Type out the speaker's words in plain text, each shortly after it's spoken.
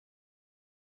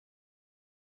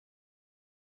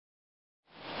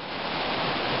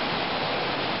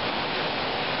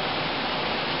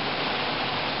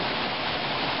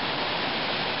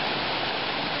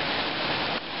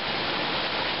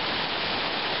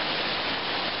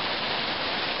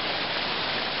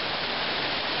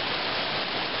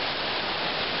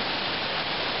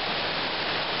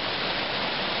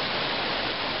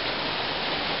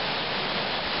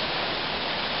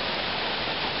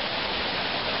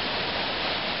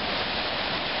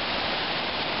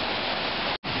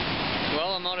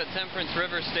Temperance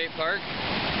River State Park.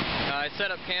 I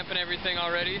set up camp and everything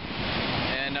already,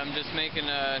 and I'm just making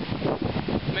a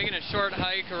short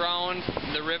hike around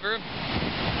the river.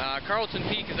 Carlton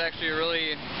Peak is actually a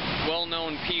really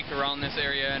well-known peak around this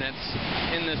area, and it's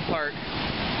in this park.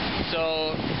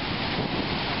 So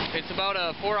it's about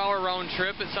a 4-hour round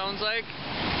trip, it sounds like,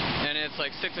 and it's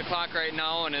like 6 o'clock right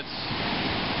now, and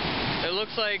it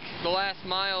looks like the last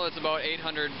mile is about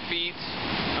 800 feet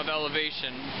of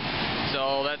elevation.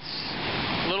 So that's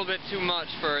a little bit too much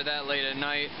for that late at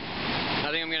night. I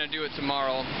think I'm going to do it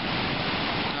tomorrow.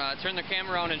 Turn the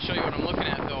camera around and show you what I'm looking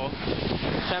at though.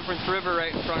 Temperance River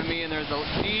right in front of me, and there's a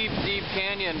deep, deep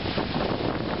canyon. You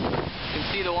can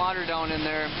see the water down in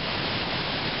there.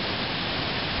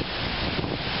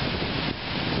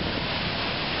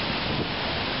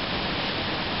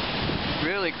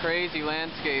 Really crazy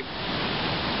landscape.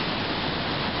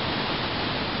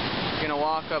 Gonna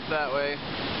walk up that way.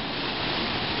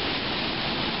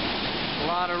 A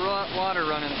lot of water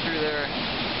running through there.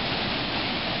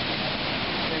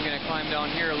 I'm gonna climb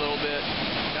down here a little bit.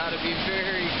 Gotta be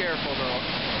very careful though.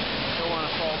 Don't want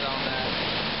to fall down that.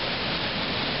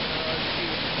 Let's see.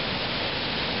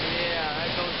 Yeah, that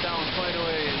goes down quite a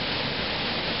ways.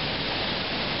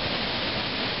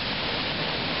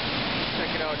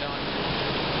 Check it out down here.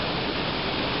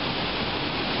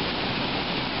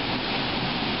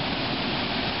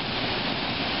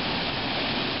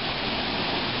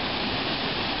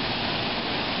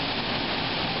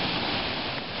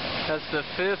 That's the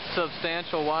 5th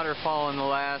substantial waterfall in the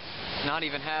last not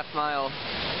even half mile.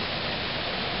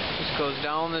 Just goes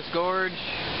down this gorge,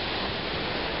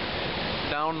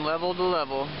 down level to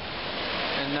level.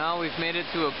 And now we've made it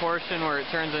to a portion where it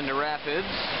turns into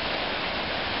rapids.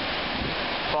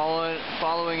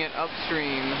 Following it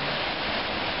upstream.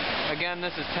 Again,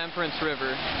 this is Temperance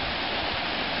River.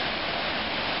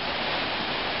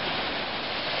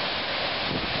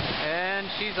 And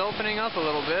she's opening up a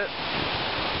little bit.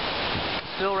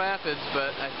 Still rapids,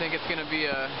 but I think it's going to be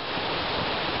a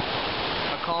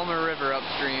calmer river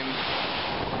upstream.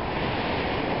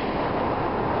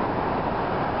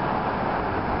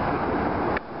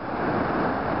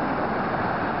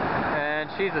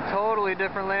 And she's a totally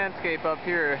different landscape up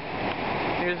here.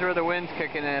 Here's where the wind's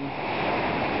kicking in.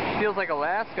 Feels like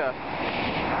Alaska.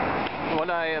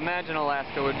 What I imagine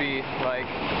Alaska would be like.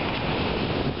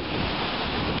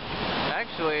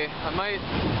 Actually,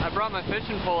 I brought my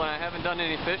fishing pole and I haven't done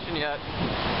any fishing yet,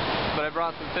 but I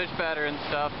brought some fish batter and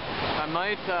stuff. I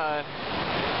might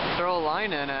throw a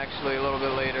line in actually a little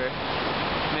bit later.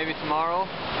 Maybe tomorrow.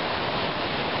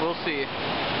 We'll see.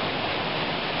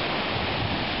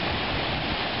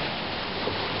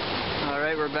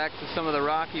 Alright, we're back to some of the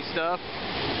rocky stuff.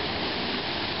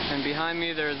 And behind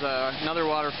me there's another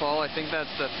waterfall. I think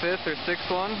that's the 5th or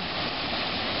 6th one.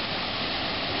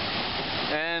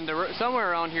 And somewhere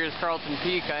around here is Carlton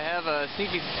Peak. I have a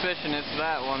sneaky suspicion it's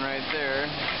that one right there.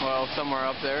 Well, somewhere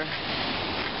up there.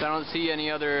 I don't see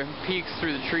any other peaks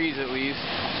through the trees at least.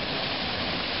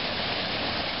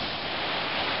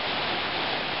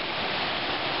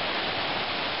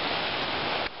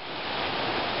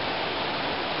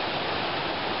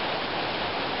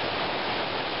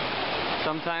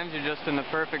 Sometimes you're just in the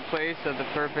perfect place at the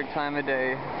perfect time of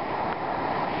day.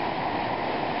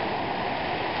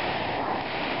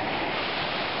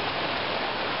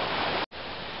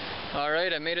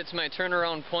 Alright, I made it to my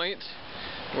turnaround point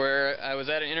where I was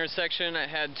at an intersection. I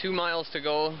had 2 miles to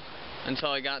go until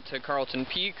I got to Carlton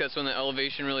Peak. That's when the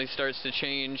elevation really starts to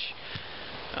change,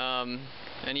 and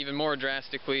even more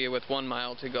drastically with 1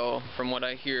 mile to go from what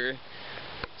I hear.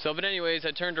 So, but anyways,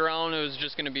 I turned around. It was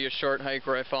just going to be a short hike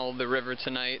where I followed the river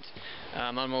tonight.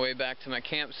 On my way back to my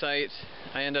campsite,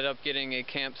 I ended up getting a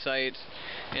campsite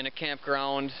in a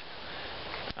campground.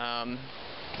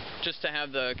 Just to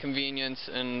have the convenience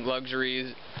and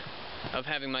luxuries of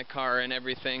having my car and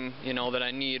everything, you know, that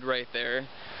I need right there.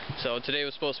 So today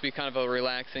was supposed to be kind of a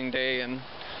relaxing day, and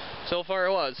so far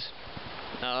it was.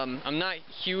 I'm not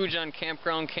huge on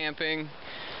campground camping.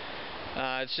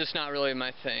 It's just not really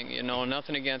my thing, you know.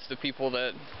 Nothing against the people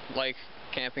that like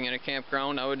camping in a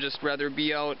campground. I would just rather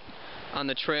be out on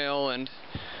the trail and,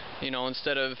 you know,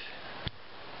 instead of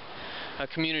a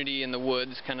community in the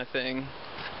woods kind of thing.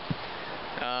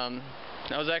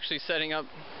 I was actually setting up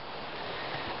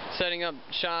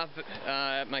shop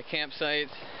at my campsite,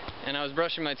 and I was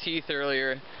brushing my teeth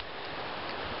earlier.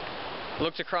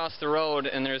 Looked across the road,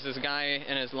 and there's this guy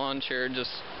in his lawn chair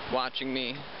just watching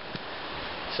me.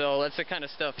 So that's the kind of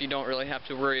stuff you don't really have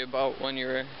to worry about when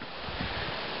you're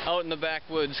out in the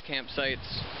backwoods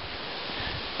campsites.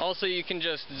 Also, you can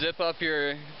just zip up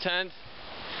your tent,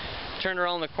 turn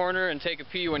around the corner and take a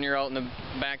pee when you're out in the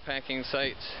backpacking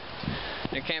sites.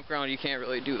 In a campground you can't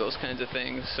really do those kinds of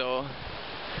things, so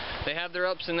they have their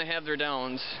ups and they have their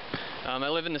downs. I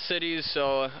live in the cities,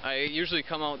 so I usually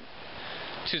come out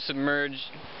to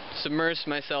submerge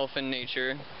myself in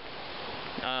nature.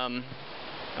 I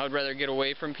would rather get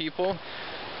away from people,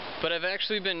 but I've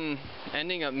actually been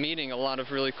ending up meeting a lot of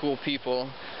really cool people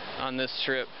on this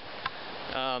trip.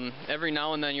 Every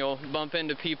now and then you'll bump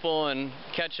into people and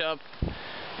catch up,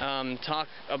 talk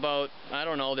about, I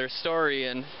don't know, their story,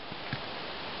 and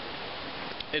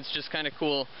it's just kind of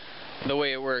cool the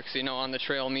way it works, you know, on the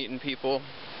trail meeting people.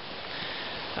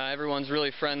 Everyone's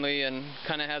really friendly and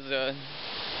kind of has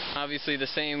obviously the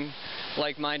same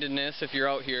like-mindedness if you're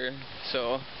out here.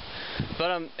 So,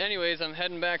 but anyways, I'm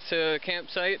heading back to the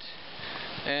campsite,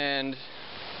 and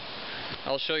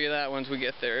I'll show you that once we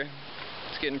get there.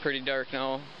 It's getting pretty dark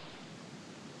now.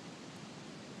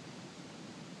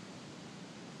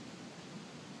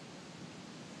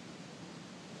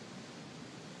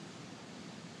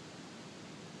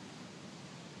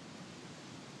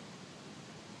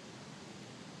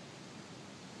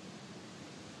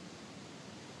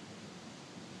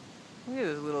 Look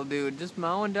at this little dude just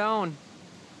mowing down.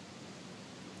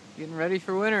 Getting ready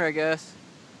for winter, I guess.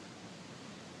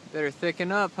 Better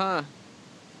thicken up, huh?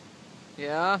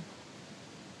 Yeah?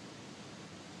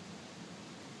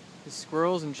 The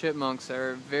squirrels and chipmunks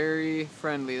are very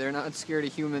friendly. They're not scared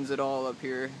of humans at all up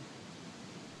here.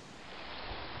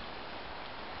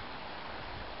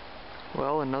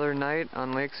 Well, another night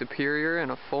on Lake Superior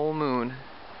and a full moon.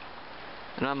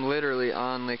 And I'm literally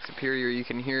on Lake Superior. You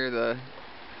can hear the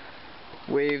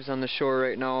waves on the shore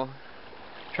right now.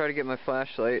 Try to get my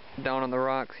flashlight down on the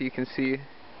rocks so you can see.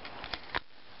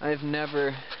 I've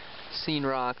never seen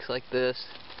rocks like this.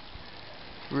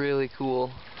 Really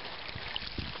cool.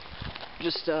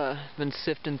 Just been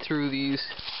sifting through these.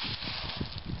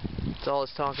 It's all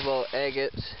this talk about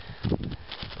agates.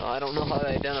 I don't know how to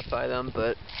identify them,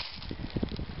 but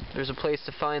there's a place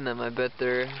to find them. I bet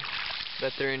they're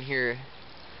in here.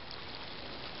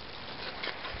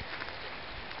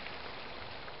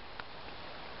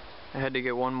 I had to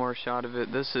get one more shot of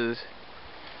it. This is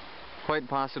quite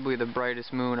possibly the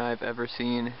brightest moon I've ever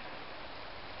seen.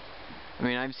 I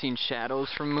mean, I've seen shadows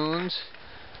from moons,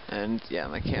 and yeah,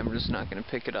 my camera's not going to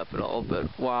pick it up at all, but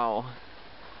wow.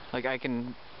 Like, I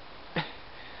can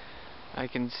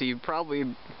see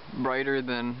probably brighter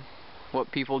than what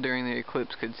people during the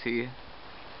eclipse could see.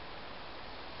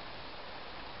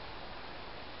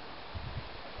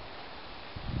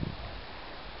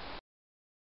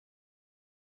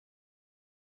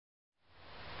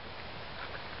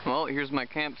 Well, here's my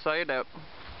campsite at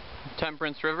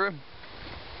Temperance River.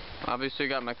 Obviously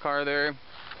got my car there,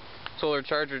 solar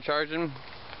charger charging.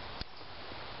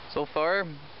 So far,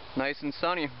 nice and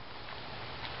sunny.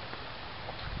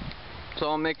 So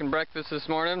I'm making breakfast this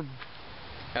morning.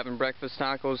 Having breakfast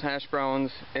tacos, hash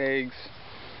browns, eggs,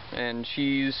 and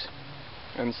cheese,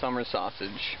 and summer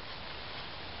sausage.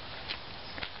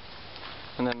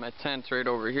 And then my tent's right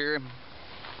over here.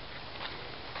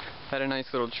 Had a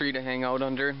nice little tree to hang out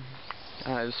under.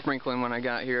 I was sprinkling when I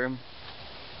got here.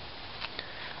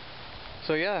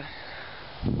 So yeah,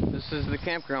 this is the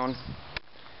campground.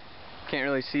 Can't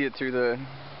really see it through the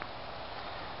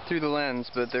lens,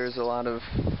 but there's a lot of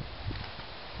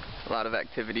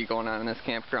activity going on in this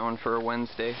campground for a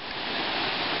Wednesday.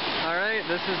 Alright,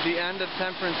 this is the end of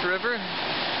Temperance River.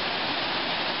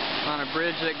 On a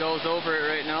bridge that goes over it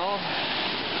right now.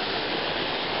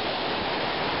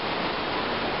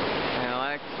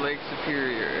 Lake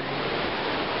Superior.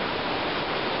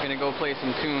 Gonna go play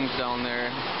some tunes down there.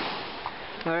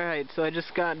 Alright, so I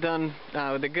just got done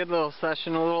with a good little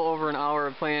session, a little over an hour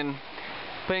of playing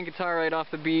guitar right off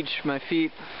the beach, my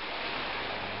feet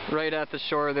right at the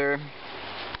shore there.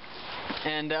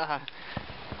 And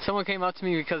someone came up to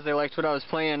me because they liked what I was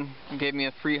playing and gave me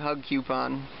a free hug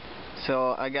coupon.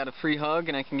 So I got a free hug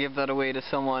and I can give that away to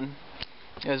someone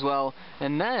as well.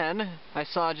 And then I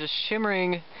saw just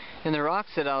shimmering in the rocks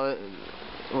that I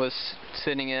was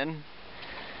sitting in.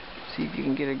 See if you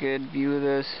can get a good view of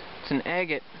this. It's an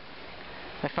agate.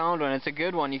 I found one. It's a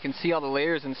good one. You can see all the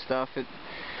layers and stuff. It's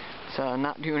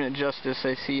not doing it justice,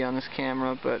 I see on this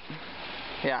camera, but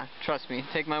yeah, trust me,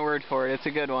 take my word for it. It's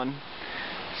a good one.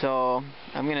 So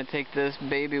I'm gonna take this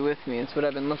baby with me. It's what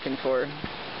I've been looking for. I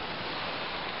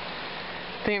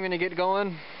think I'm gonna get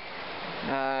going.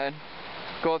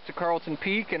 Go up to Carlton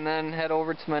Peak and then head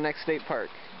over to my next state park.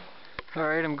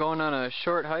 Alright, I'm going on a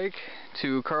short hike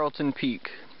to Carlton Peak.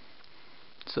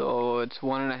 So it's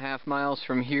 1.5 miles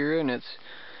from here, and it's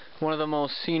one of the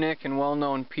most scenic and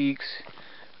well-known peaks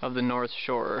of the North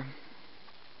Shore.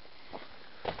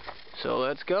 So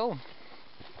let's go.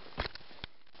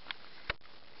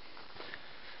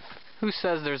 Who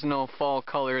says there's no fall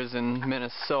colors in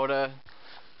Minnesota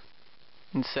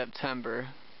in September?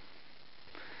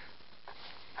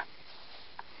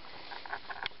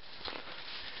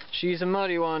 She's a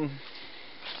muddy one.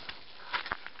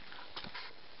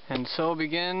 And so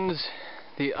begins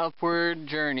the upward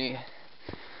journey.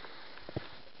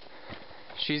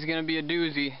 She's gonna be a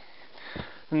doozy.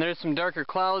 And there's some darker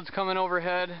clouds coming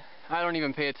overhead. I don't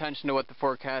even pay attention to what the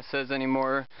forecast says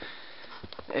anymore.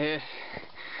 It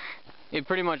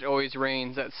pretty much always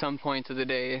rains at some point of the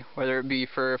day, whether it be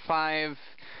for 5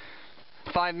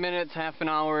 minutes, half an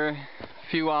hour, a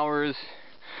few hours.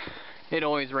 It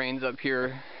always rains up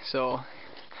here, so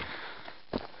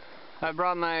I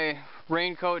brought my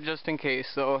raincoat just in case.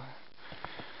 So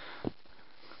it's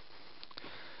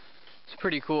a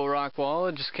pretty cool rock wall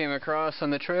I just came across on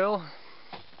the trail.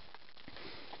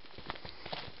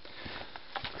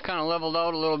 It's kind of leveled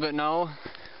out a little bit now.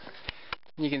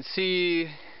 You can see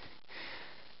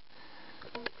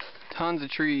tons of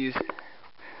trees.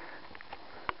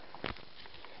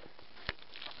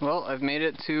 Well, I've made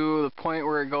it to the point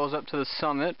where it goes up to the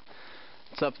summit.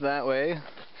 It's up that way.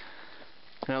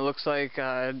 And it looks like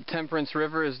Temperance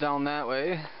River is down that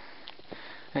way.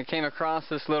 I came across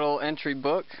this little entry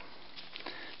book.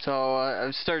 So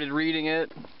I've started reading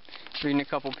it, reading a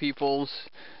couple people's.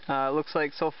 It looks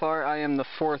like so far I am the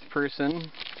 4th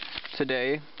person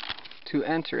today to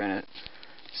enter in it.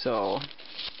 So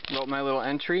wrote my little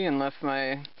entry and left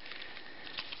my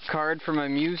card for my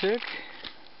music,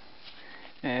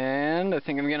 and I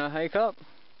think I'm gonna hike up.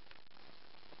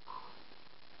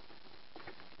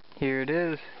 Here it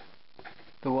is,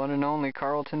 the one and only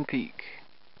Carlton Peak.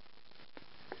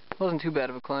 Wasn't too bad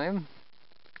of a climb.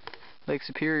 Lake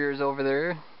Superior is over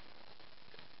there.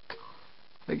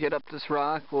 If I get up this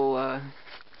rock, we'll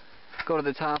go to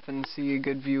the top and see a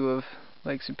good view of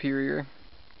Lake Superior.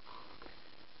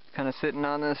 Kind of sitting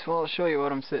on this. Well, I'll show you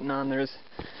what I'm sitting on. There's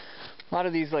a lot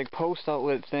of these like post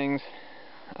outlet things.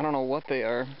 I don't know what they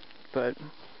are, but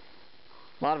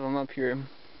a lot of them up here,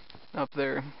 up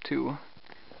there too.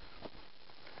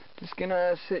 Just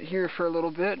gonna sit here for a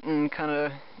little bit and kind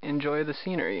of enjoy the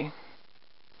scenery.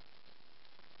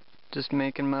 Just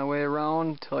making my way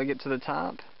around till I get to the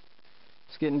top.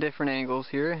 Just getting different angles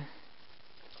here.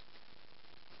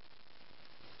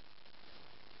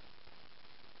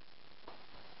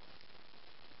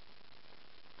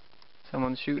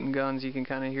 Someone's shooting guns, you can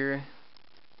kind of hear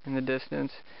in the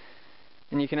distance.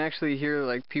 And you can actually hear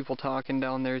like people talking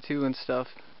down there too and stuff.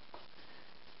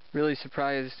 Really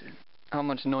surprised how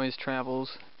much noise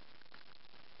travels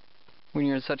when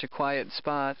you're in such a quiet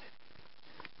spot.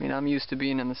 I mean, I'm used to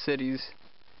being in the cities.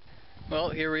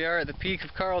 Well, here we are at the peak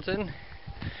of Carlton.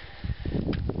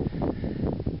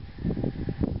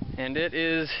 And it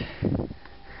is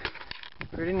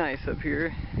pretty nice up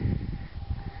here.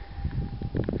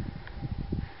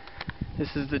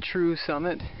 This is the true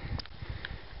summit,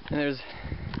 and you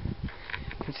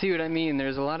can see what I mean.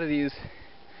 There's a lot of these,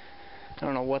 I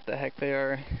don't know what the heck they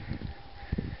are.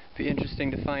 Be interesting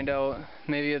to find out.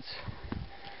 Maybe it's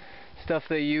stuff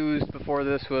they used before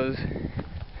this was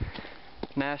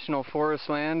national forest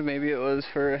land. Maybe it was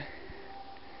for,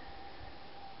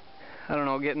 I don't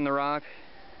know, getting the rock.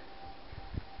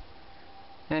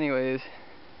 Anyways,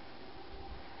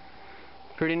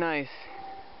 pretty nice.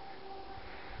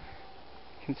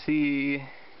 You can see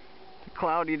it's a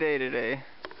cloudy day today.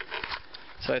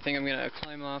 So I think I'm gonna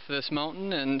climb off this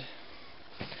mountain and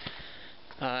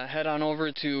head on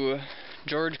over to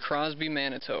George Crosby,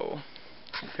 Manitou.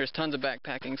 There's tons of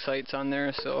backpacking sites on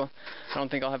there, so I don't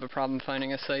think I'll have a problem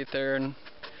finding a site there, and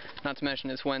not to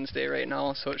mention it's Wednesday right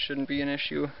now, so it shouldn't be an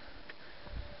issue.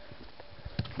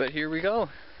 But here we go.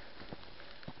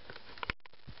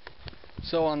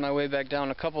 So on my way back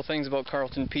down, a couple things about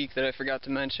Carlton Peak that I forgot to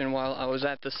mention while I was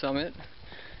at the summit.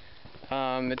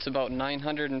 It's about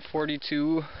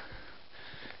 942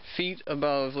 feet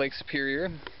above Lake Superior.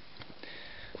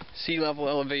 Sea level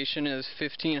elevation is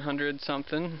 1,500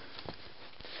 something.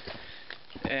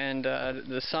 And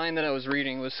the sign that I was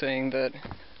reading was saying that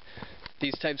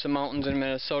these types of mountains in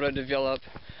Minnesota develop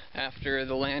after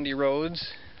the land erodes,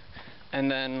 and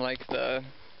then like the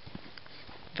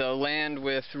land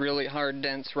with really hard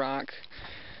dense rock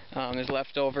is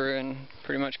left over and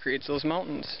pretty much creates those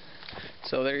mountains.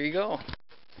 So there you go.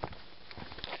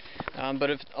 But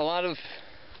if a lot of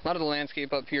the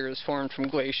landscape up here is formed from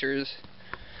glaciers.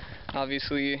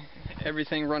 Obviously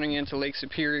everything running into Lake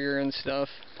Superior and stuff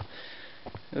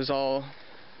is all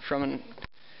from an,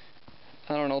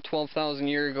 I don't know, 12,000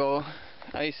 year ago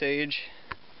ice age.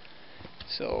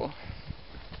 So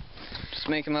Just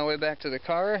making my way back to the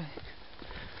car.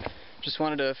 Just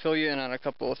wanted to fill you in on a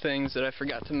couple of things that I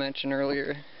forgot to mention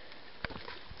earlier.